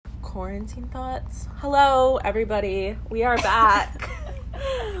quarantine thoughts. Hello, everybody. We are back.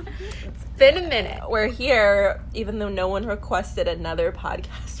 It's been a minute. We're here, even though no one requested another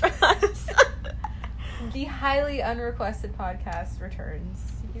podcast from us. The highly unrequested podcast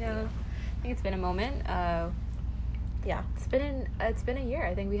returns. You know, I think it's been a moment. Yeah, it's been a year.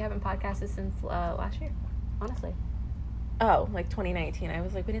 I think we haven't podcasted since last year. Honestly. Oh, like 2019. I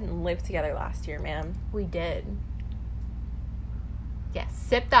was like, we didn't live together last year, man. We did. Yes,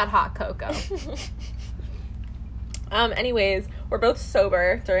 sip that hot cocoa. Anyways, we're both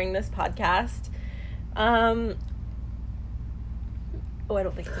sober during this podcast. Oh, I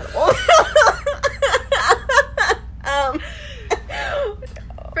don't think it's edible.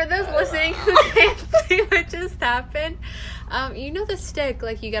 For those listening who can't see what just happened, you know the stick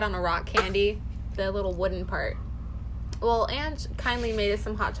like you get on a rock candy, the little wooden part. Well, Ange kindly made us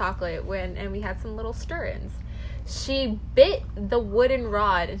some hot chocolate and we had some little stir-ins. She bit the wooden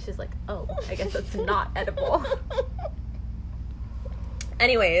rod and she's like, oh, I guess that's not edible.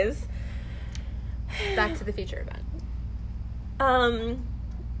 Anyways. Back to the future event.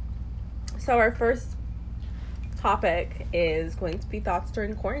 So our first topic is going to be thoughts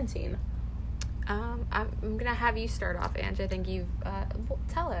during quarantine. I'm going to have you start off, Ange. I think you've,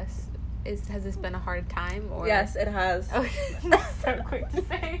 tell us. Has this been a hard time? Or? Yes, it has. Oh, that's so quick to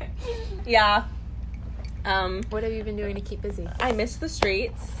say. Yeah. What have you been doing to keep busy? I miss the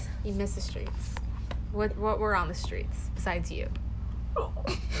streets. You miss the streets. What were on the streets besides you?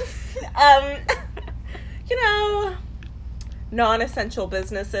 You know, non-essential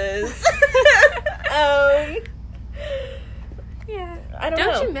businesses. Yeah. I don't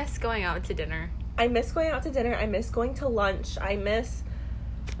know. Don't you miss going out to dinner? I miss going out to dinner. I miss going to lunch. I miss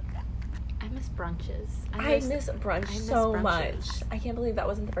brunches. I miss brunch so much. I can't believe that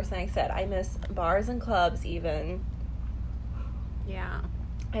wasn't the first thing I said. I miss bars and clubs even. Yeah.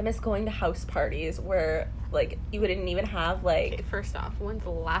 I miss going to house parties where, like, you wouldn't even have, like... Okay, first off, when's the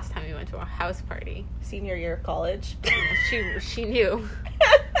last time you went to a house party? Senior year of college. She knew.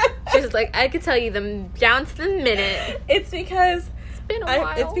 She was like, I could tell you them down to the minute. It's because... It's been a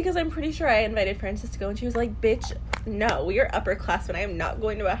while. It's because I'm pretty sure I invited Frances to go, and she was like, bitch, no, we are upperclassmen. I am not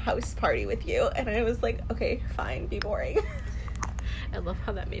going to a house party with you. And I was like, okay, fine, be boring. I love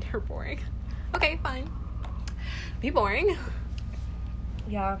how that made her boring. Okay, fine. Be boring.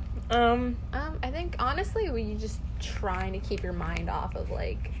 Yeah. I think, honestly, were you just trying to keep your mind off of,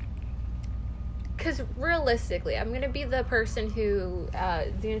 like... Because, realistically, I'm going to be the person who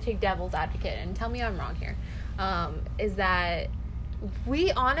is going to take devil's advocate, and tell me I'm wrong here, is that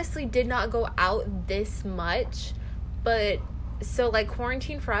we honestly did not go out this much, but, so, like,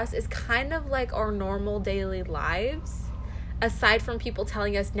 quarantine for us is kind of like our normal daily lives, aside from people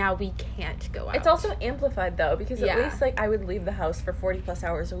telling us now we can't go out. It's also amplified, though, because at least, like, I would leave the house for 40-plus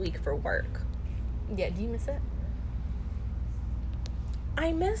hours a week for work. Yeah, do you miss it?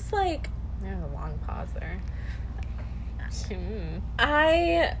 I miss, like... There's a long pause there.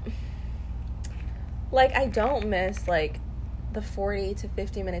 I don't miss, like, the 40 to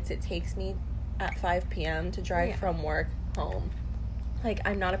 50 minutes it takes me at 5 p.m. to drive from work home. Like,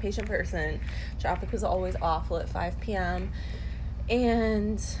 I'm not a patient person. Traffic was always awful at 5 p.m.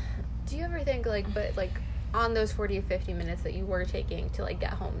 And... Do you ever think, like, but, like, on those 40 or 50 minutes that you were taking to, like,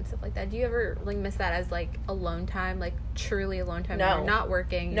 get home and stuff like that, do you ever, like, miss that as, like, alone time? Like, truly alone time? No. You're not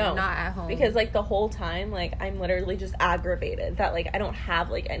working. No. You're not at home. Because, like, the whole time, like, I'm literally just aggravated that, like, I don't have,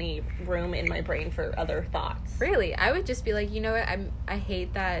 like, any room in my brain for other thoughts. Really? I would just be like, you know what? I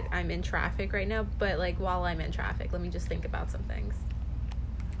hate that I'm in traffic right now, but, like, while I'm in traffic, let me just think about some things.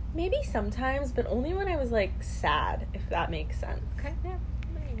 Maybe sometimes, but only when I was, like, sad, if that makes sense. Okay, yeah.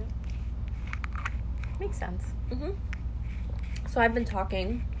 There you go. Makes sense. Mm-hmm. So I've been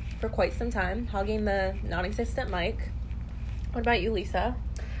talking for quite some time, hogging the non-existent mic. What about you, Lisa?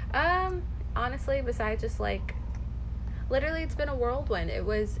 Honestly, besides just, like, literally it's been a whirlwind.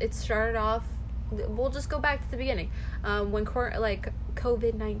 It started off, we'll just go back to the beginning. When,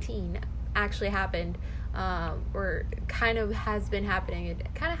 COVID-19 actually happened, or kind of has been happening.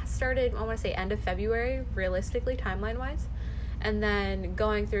 It kind of started, I want to say, end of February, realistically, timeline-wise. And then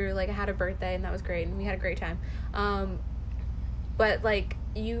going through, like, I had a birthday, and that was great, and we had a great time. But, like,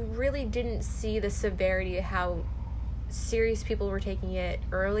 you really didn't see the severity of how serious people were taking it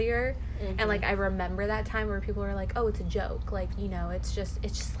earlier. Mm-hmm. And, like, I remember that time where people were like, oh, it's a joke. Like, you know, it's just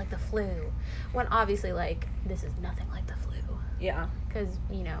like the flu. When obviously, like, this is nothing like the flu. Yeah. Because,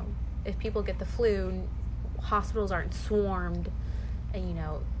 you know, if people get the flu, hospitals aren't swarmed, and, you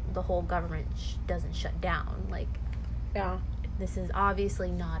know, the whole government doesn't shut down. Like, yeah, this is obviously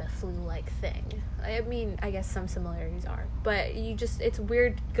not a flu-like thing. I mean, I guess some similarities are, but it's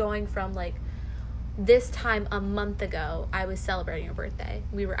weird going from, like, this time a month ago, I was celebrating a birthday.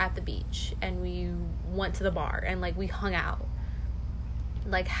 We were at the beach, and we went to the bar, and, like, we hung out.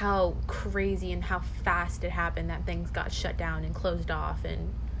 Like, how crazy and how fast it happened that things got shut down and closed off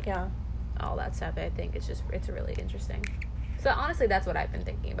and all that stuff. I think it's really interesting. So, honestly, that's what I've been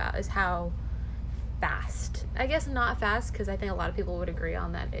thinking about, is how fast. I guess not fast, because I think a lot of people would agree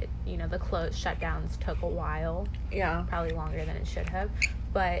on that. The shutdowns took a while. Yeah. Probably longer than it should have.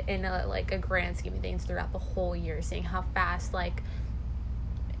 But in a grand scheme of things throughout the whole year, seeing how fast, like,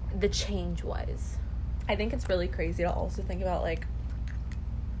 the change was. I think it's really crazy to also think about, like,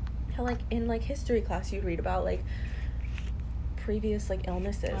 how, like, in, like, history class you'd read about, like, previous, like,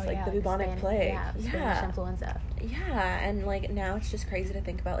 illnesses, the bubonic plague. Spanish influenza. Yeah, and, like, now it's just crazy to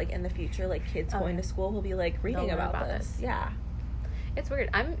think about, like, in the future, like, kids going to school will be, like, reading about this. Yeah. It's weird.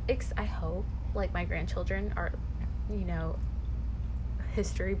 I hope, like, my grandchildren are,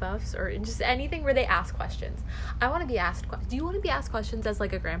 history buffs or just anything where they ask questions. I want to be asked questions. Do you want to be asked questions as,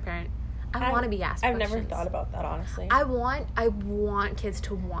 like, a grandparent? I want to be asked questions. I've never thought about that, honestly. I want kids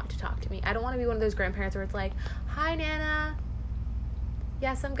to want to talk to me. I don't want to be one of those grandparents where it's like, hi, Nana.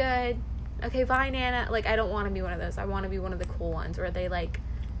 Yes, I'm good. Okay, bye, Nana. Like, I don't want to be one of those. I want to be one of the cool ones where they, like,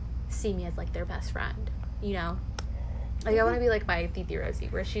 see me as, like, their best friend, Like, I want to be like my thotini Rosie,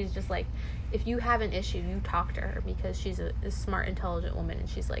 where she's just like, if you have an issue, you talk to her, because she's a smart, intelligent woman, and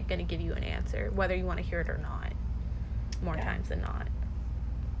she's, like, going to give you an answer, whether you want to hear it or not, more times than not.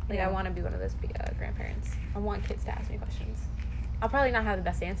 Like, I want to be one of those grandparents. I want kids to ask me questions. I'll probably not have the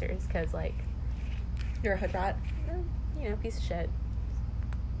best answers, because, like... You're a hood rat? Piece of shit.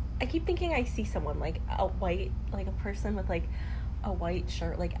 I keep thinking I see someone, like, a white, like, a person with, like, a white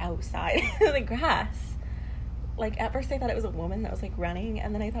shirt, like, outside in the grass. Like, at first I thought it was a woman that was, like, running,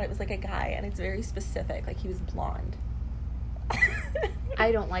 and then I thought it was, like, a guy, and it's very specific. Like, he was blonde.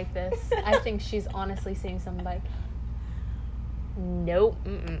 I don't like this. I think she's honestly seeing somebody... Nope.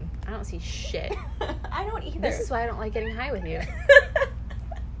 I don't see shit. I don't either. This is why I don't like getting high with you.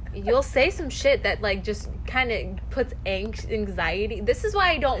 You'll say some shit that, like, just kind of puts anxiety. This is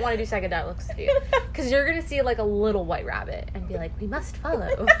why I don't want to do psychedelics with you. Because you're going to see, like, a little white rabbit and be like, we must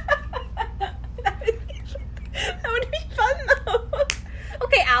follow. That would be fun, though.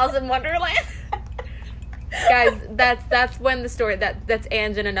 Okay, Alice in Wonderland. Guys, that's when the story, that's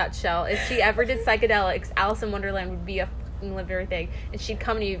Ange in a nutshell. If she ever did psychedelics, Alice in Wonderland would be a fucking living thing. And she'd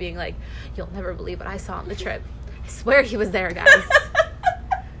come to you being like, you'll never believe what I saw on the trip. I swear he was there, guys.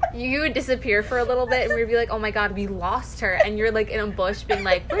 You would disappear for a little bit, and we'd be like, oh my god, we lost her. And you're, like, in a bush being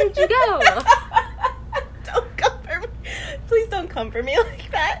like, where'd you go? Don't come for me. Please don't come for me like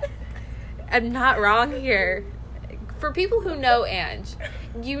that. I'm not wrong here. For people who know Ange,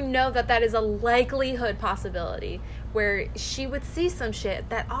 you know that is a likelihood possibility where she would see some shit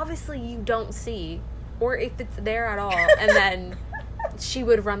that obviously you don't see, or if it's there at all, and then she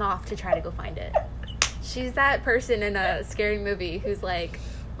would run off to try to go find it. She's that person in a scary movie who's like,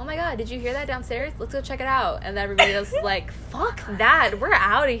 oh my god, did you hear that downstairs? Let's go check it out. And then everybody else is like, fuck that, we're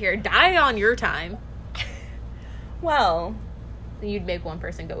out of here. Die on your time. Well... You'd make one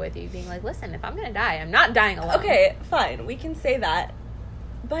person go with you, being like, listen, if I'm gonna die, I'm not dying alone. Okay, fine, we can say that.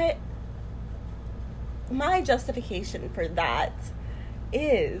 But my justification for that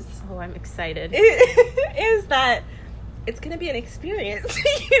is... Oh, I'm excited. Is that it's gonna be an experience,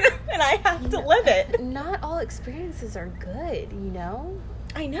 and I have to live it. Not all experiences are good,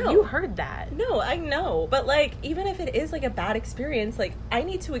 I know. You heard that. No, I know. But, like, even if it is, like, a bad experience, like, I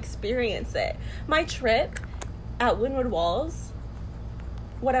need to experience it. My trip at Wynwood Walls...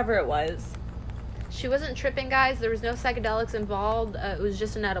 Whatever it was. She wasn't tripping, guys. There was no psychedelics involved. It was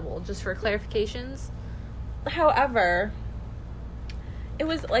just an edible, just for clarifications. However, it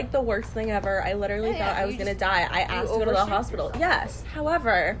was, like, the worst thing ever. I literally thought I was going to die. I asked to go to the hospital. Yourself. Yes.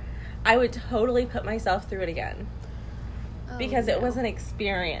 However, I would totally put myself through it again. Because it was an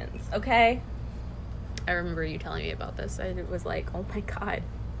experience, okay? I remember you telling me about this. I was like, oh my god,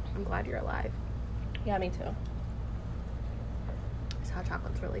 I'm glad you're alive. Yeah, me too. Hot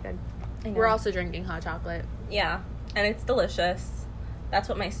chocolate's really good. We're also drinking hot chocolate. Yeah, and it's delicious. That's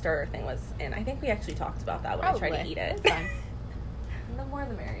what my stir thing was in. I think we actually talked about that when I tried to eat it. It's fine. The more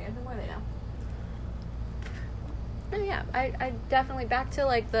the merrier. The more they know. Oh yeah, I definitely, back to,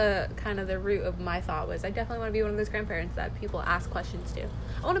 like, the kind of the root of my thought was, I definitely want to be one of those grandparents that people ask questions to.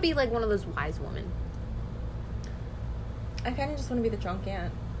 I want to be, like, one of those wise women. I kind of just want to be the drunk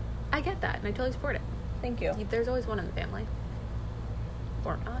aunt. I get that, and I totally support it. Thank you. There's always one in the family.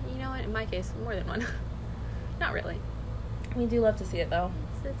 Or, you know what, in my case, more than one. Not really. We do love to see it, though.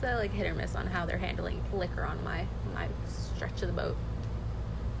 It's a like hit or miss on how they're handling liquor on my stretch of the boat.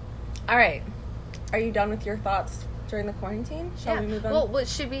 All right. Are you done with your thoughts during the quarantine? Shall we move on? Well, what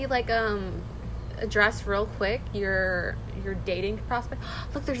should we like address real quick your dating prospect?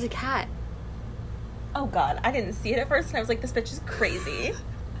 Look, there's a cat. Oh God, I didn't see it at first, and I was like, this bitch is crazy.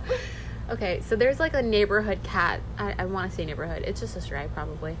 Okay, so there's like a neighborhood cat. I want to say neighborhood. It's just a stray,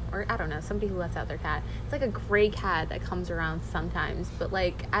 probably. Or I don't know, somebody who lets out their cat. It's like a gray cat that comes around sometimes. But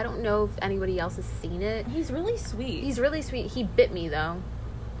like, I don't know if anybody else has seen it. He's really sweet. He bit me, though.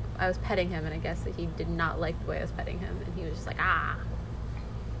 I was petting him, and I guess that he did not like the way I was petting him. And he was just like, ah.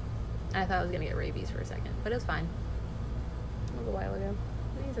 And I thought I was going to get rabies for a second. But it was fine. It was a while ago.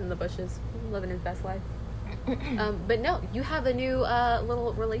 He's in the bushes, living his best life. But no, you have a new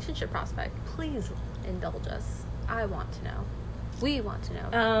little relationship prospect. Please indulge us. I want to know. We want to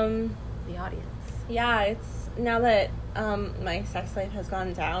know. The audience. Yeah, it's now that my sex life has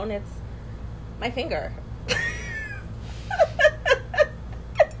gone down, it's my finger.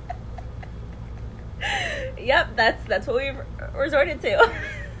 Yep, that's what we've resorted to.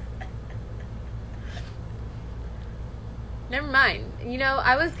 Never mind. You know,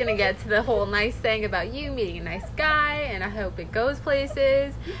 I was going to get to the whole nice thing about you meeting a nice guy, and I hope it goes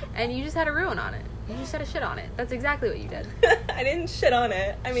places, and you just had a ruin on it. You just had a shit on it. That's exactly what you did. I didn't shit on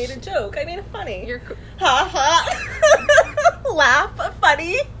it. I made a joke. I made it funny. Ha ha. Laugh.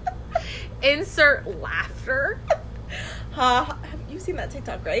 Funny. Insert laughter. Ha ha. Have you seen that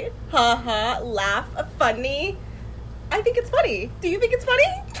TikTok, right? Ha ha. Laugh. Funny. I think it's funny. Do you think it's funny?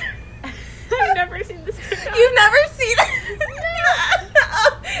 I've never seen this TikTok. You've never seen it?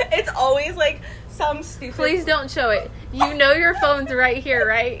 It's always like some stupid... Please don't show it. You know your phone's right here,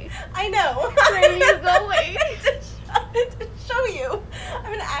 right? I know. Where are you going? to show you. I'm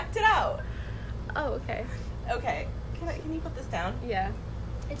going to act it out. Oh, okay. Okay. Can you put this down? Yeah.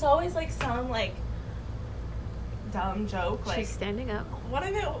 It's always like some like dumb joke. Like, she's standing up. One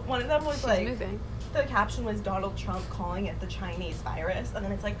of them was she's like... moving. The caption was Donald Trump calling it the Chinese virus, and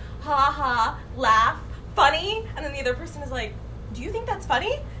then it's like, ha ha, laugh, funny, and then the other person is like, do you think that's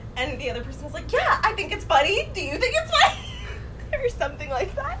funny? And the other person is like, yeah, I think it's funny. Do you think it's funny? Or something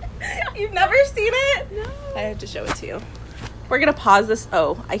like that. You've never seen it? No. I have to show it to you. We're gonna pause this.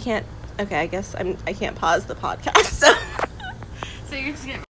 Oh, I can't. Okay, I guess I can't pause the podcast. So you're just gonna